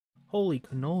Holy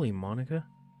cannoli, Monica.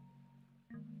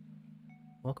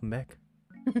 Welcome back.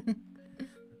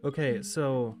 Okay,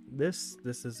 so this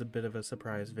is a bit of a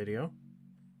surprise video.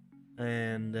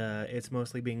 And it's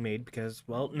mostly being made because,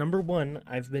 well, number one,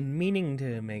 I've been meaning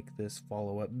to make this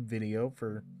follow-up video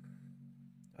for,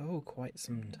 quite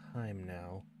some time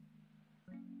now.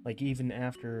 Like, even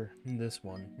after this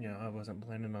one, you know, I wasn't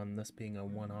planning on this being a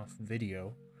one-off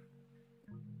video.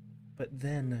 But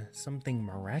then something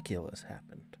miraculous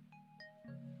happened.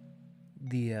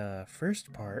 The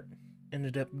first part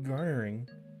ended up garnering,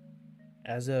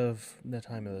 as of the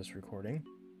time of this recording,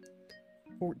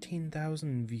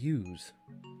 14,000 views.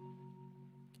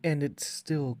 And it's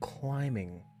still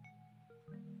climbing.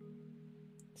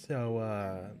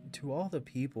 So, to all the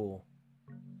people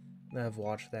that have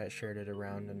watched that, shared it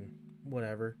around, and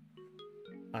whatever,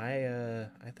 I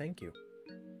thank you.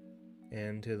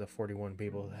 And to the 41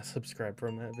 people that subscribed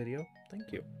from that video,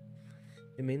 thank you.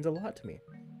 It means a lot to me.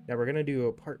 Now we're gonna do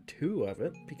a part 2 of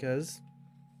it, because,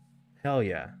 hell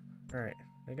yeah. Alright,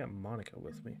 I got Monica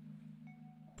with me.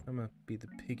 I'm gonna be the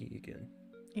piggy again.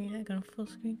 You're not gonna full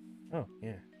screen? Oh,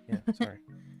 yeah, sorry.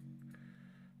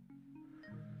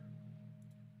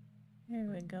 There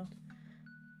we go.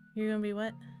 You're gonna be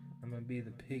what? I'm gonna be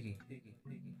the piggy.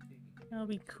 I'll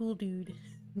be cool, dude.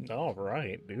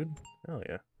 Alright, dude. Hell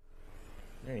yeah.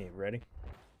 Are you ready?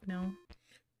 No.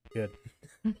 Good.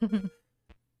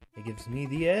 It gives me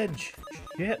the edge.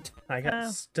 Shit, I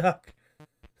got stuck.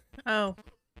 Oh.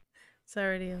 It's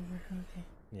already over. Okay.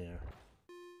 Yeah.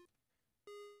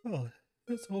 Oh,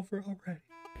 it's over already.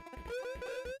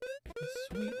 A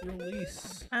sweet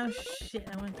release. Oh shit,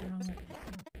 I went the wrong way.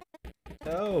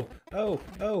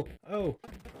 Oh.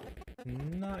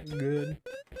 Not good.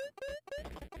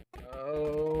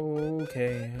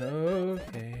 Okay.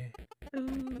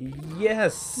 Ooh.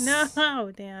 Yes!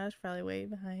 No! Damn, I was probably way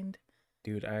behind.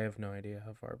 Dude, I have no idea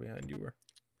how far behind you were.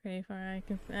 Pretty far. I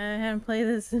haven't played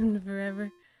this in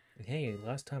forever. Hey,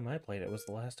 last time I played it was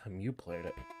the last time you played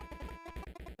it.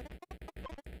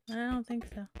 I don't think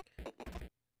so.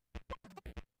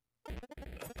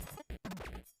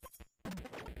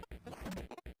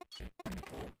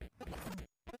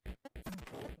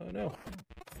 Oh no.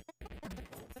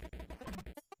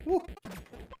 Woo.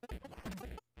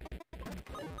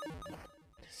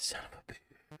 Son of a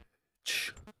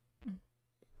bitch.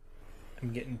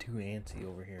 I'm getting too antsy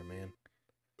over here, man.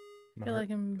 I feel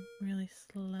like I'm really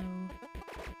slow.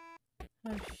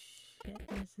 Oh shit,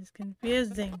 this is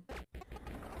confusing.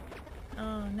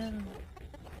 Oh no.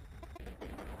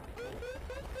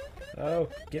 Oh,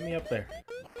 get me up there.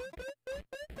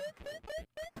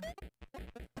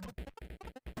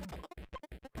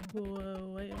 Whoa,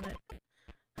 wait, what?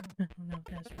 Oh no,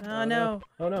 that's... Oh no!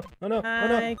 Oh no! Oh no!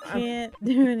 I can't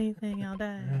do anything, I'll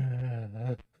die.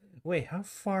 Wait, how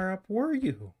far up were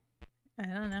you? I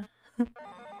don't know.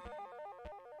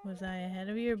 Was I ahead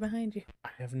of you or behind you? I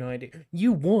have no idea.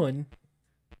 You won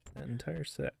that entire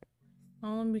set.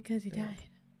 Only because you died.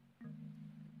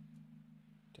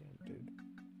 Damn, dude.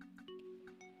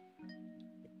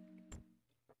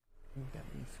 You got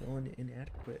me feeling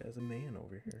inadequate as a man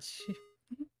over here.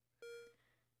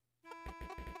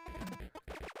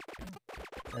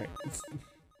 Alright.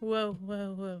 Whoa.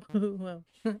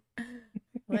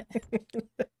 What?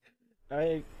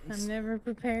 I'm never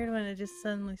prepared when it just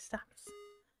suddenly stops.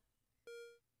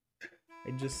 I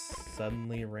just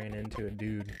suddenly ran into a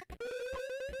dude.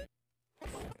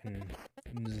 Fucking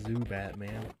Zubat,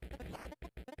 man.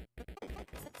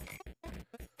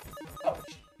 Oh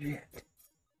shit.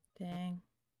 Dang.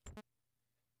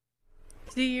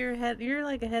 See, you're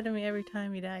like ahead of me every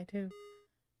time you die too.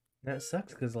 That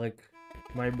sucks because like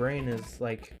my brain is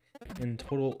like in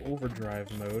total overdrive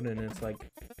mode and it's like,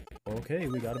 okay,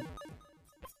 we gotta...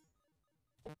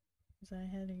 Was I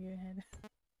ahead or you're ahead?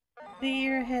 See,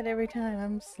 you're ahead every time.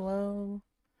 I'm slow.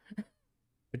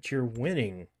 But you're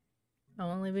winning.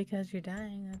 Only because you're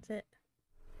dying, that's it.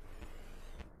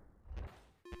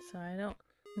 So I don't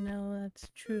know that's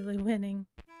truly winning.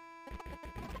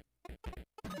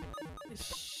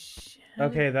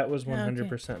 Okay, that was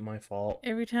 100% my fault.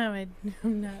 Every time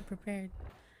I'm not prepared.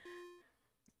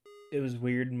 It was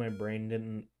weird, my brain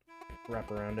didn't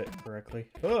wrap around it correctly.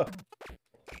 Oh!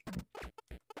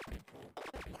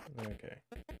 Okay.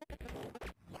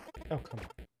 Oh, come on.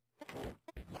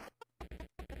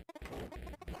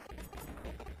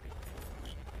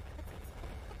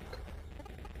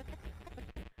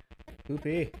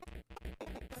 Poopy.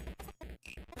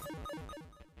 Oh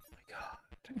my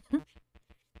god.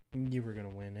 You were gonna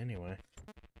win anyway.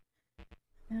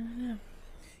 I don't know.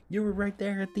 You were right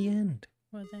there at the end.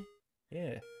 Was I?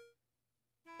 Yeah.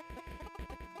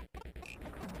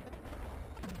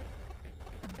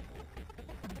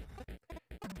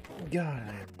 God,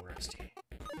 I am rusty.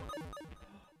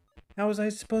 How was I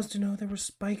supposed to know there were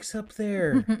spikes up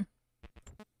there?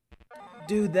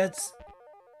 Dude, that's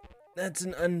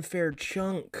an unfair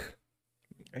chunk.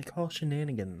 I call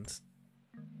shenanigans.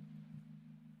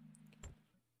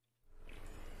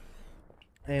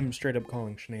 I am straight up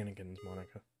calling shenanigans,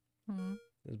 Monica.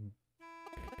 This is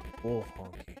bull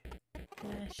honky.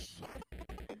 Gosh.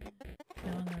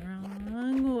 Going the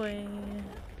wrong way.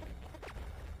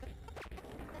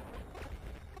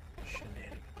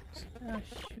 Shenanigans. Oh,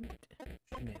 shoot.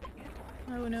 Shenanigans.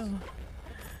 Oh, no.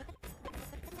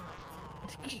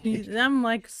 Jeez, I'm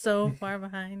like so far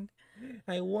behind.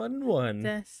 I won one.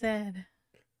 That's sad.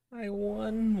 I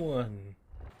won one.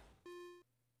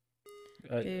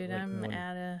 Dude, like I'm one.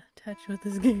 out of touch with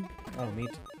this game. Oh, me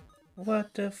too.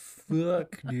 What the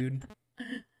fuck, dude?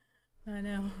 I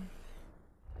know.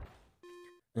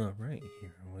 Alright,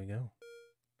 here we go.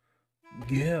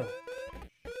 Go.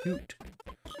 Shoot.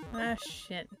 Ah,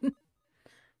 shit. That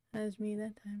was me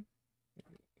that time.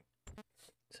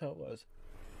 So it was.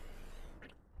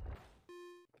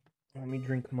 Let me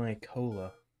drink my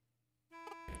cola.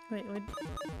 Wait, what?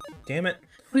 Damn it.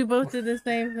 We both did the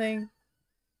same thing.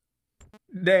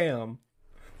 Damn.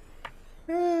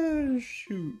 Ah,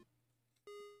 shoot.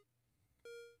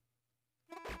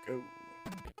 Go.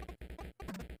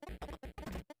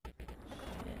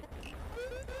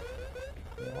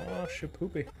 Oh,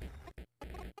 shapoopy.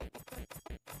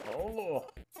 Oh.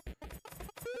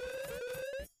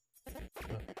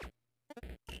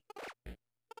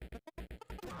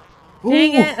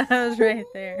 Dang it! I was right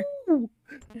there.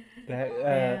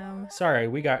 That, sorry,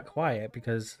 we got quiet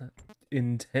because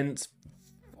intense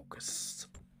focus.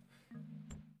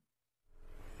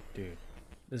 Dude,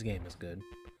 this game is good.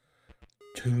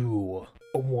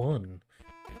 2-1.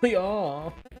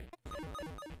 Yeah.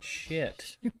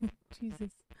 Shit.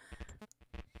 Jesus.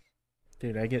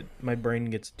 Dude, my brain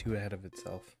gets too ahead of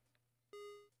itself.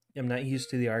 I'm not used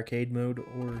to the arcade mode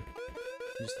or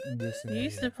just this. You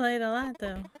used to play it a lot,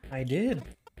 though. I did.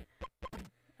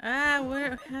 Ah,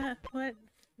 where? What?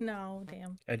 No,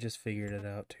 damn. I just figured it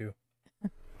out too.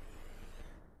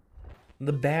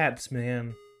 The bats,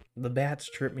 man. The bats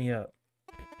trip me up.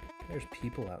 There's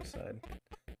people outside.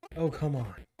 Oh, come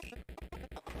on.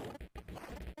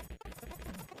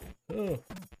 Oh.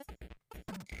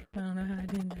 I don't know how I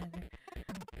did that.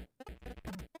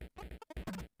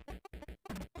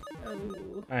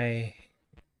 Oh. I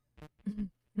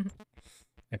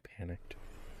panicked.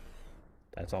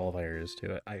 That's all there is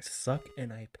to it. I suck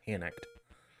and I panicked.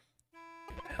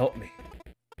 Help me.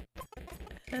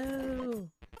 Oh.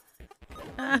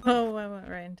 Oh, I went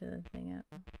right into the thing up.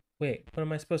 Wait, what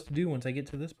am I supposed to do once I get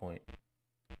to this point?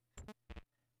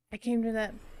 I came to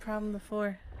that problem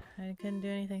before. I couldn't do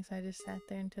anything, so I just sat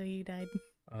there until you died.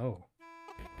 Oh.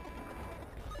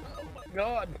 Oh my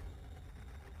god.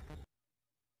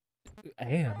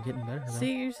 Hey, I'm getting better now.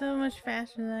 See, you're so much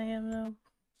faster than I am, though.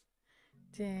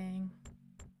 Dang.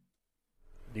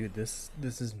 Dude, this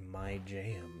is my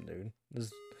jam, dude. This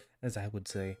is, as I would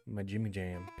say, my Jimmy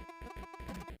Jam.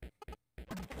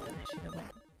 I should have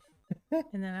went.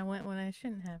 And then I went when I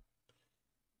shouldn't have.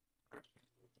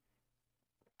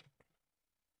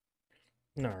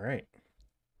 Alright.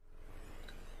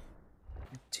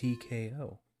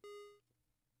 TKO.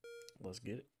 Let's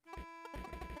get it.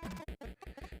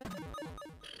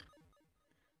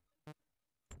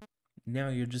 Now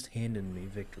you're just handing me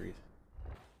victories.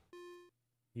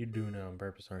 You're doing it on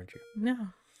purpose, aren't you? No.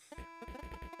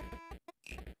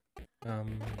 Oh,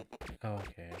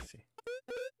 okay, I see.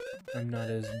 I'm not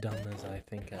as dumb as I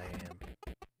think I am.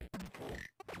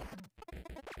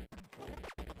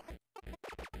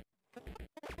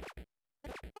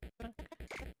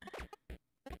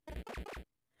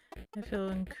 I feel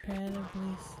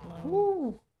incredibly slow.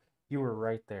 Woo! You were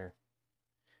right there.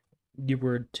 You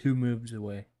were 2 moves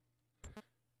away.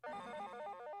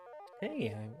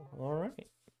 Hey, all right.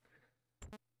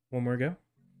 One more go?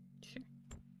 Sure.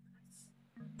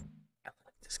 I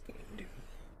like this game, dude.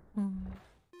 All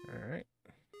right.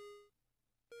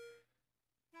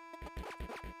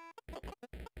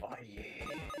 Oh, yeah.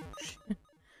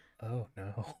 Oh,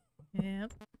 no.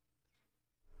 Yep.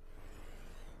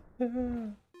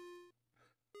 I'm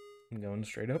going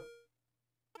straight up.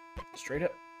 Straight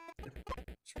up.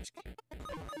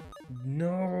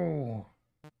 No.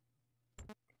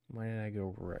 Why did I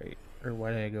go right? Or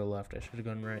why did I go left? I should have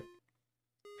gone right.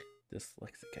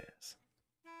 Dyslexic ass.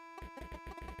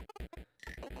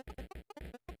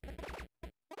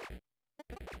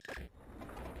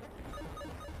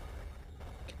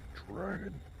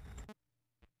 Dragon.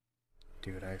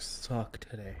 Dude, I suck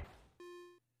today.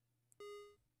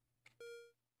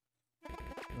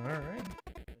 Alright.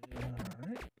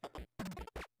 Alright.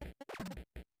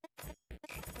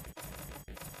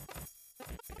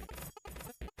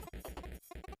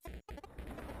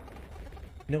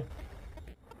 No.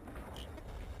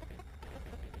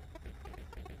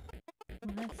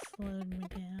 Well, that slowed me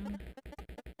down.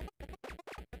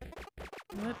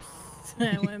 Whoops.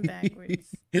 I went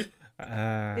backwards. Dude,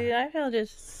 I feel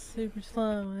just super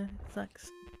slow. It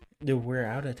sucks. Dude, we're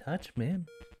out of touch, man.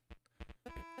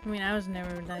 I mean, I was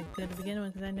never that good to begin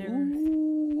with because I never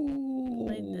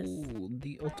played this.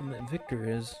 The ultimate victor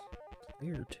is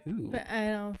clear too. But I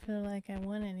don't feel like I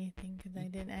won anything because I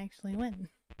didn't actually win.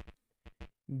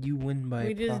 You win by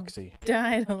We just proxy.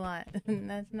 died a lot, and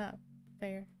that's not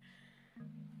fair.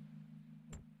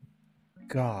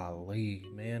 Golly,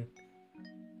 man.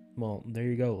 Well, there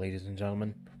you go, ladies and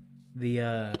gentlemen.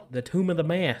 The Tomb of the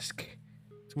Mask.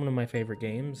 It's one of my favorite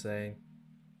games.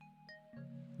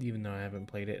 Even though I haven't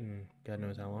played it in God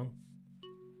knows how long.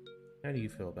 How do you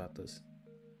feel about this?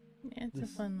 Yeah, it's a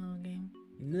fun little game.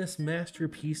 This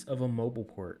masterpiece of a mobile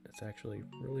port. It's actually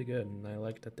really good, and I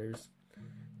like that there's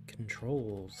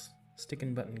controls, stick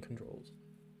and button controls.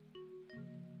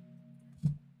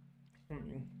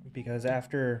 Because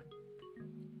after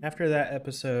that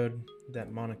episode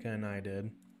that Monica and I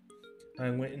did, I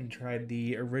went and tried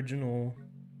the original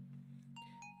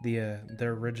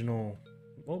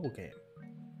mobile game.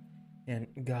 And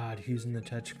God, using the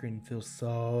touchscreen feels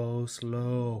so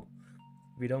slow.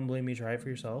 If you don't believe me, try it for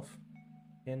yourself.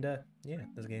 And yeah,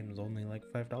 this game is only like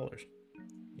 $5.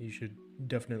 You should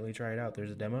definitely try it out.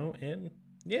 There's a demo, and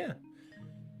yeah.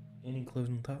 Any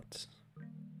closing thoughts?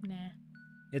 Nah.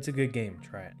 It's a good game.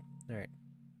 Try it. All right.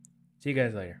 See you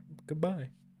guys later. Goodbye.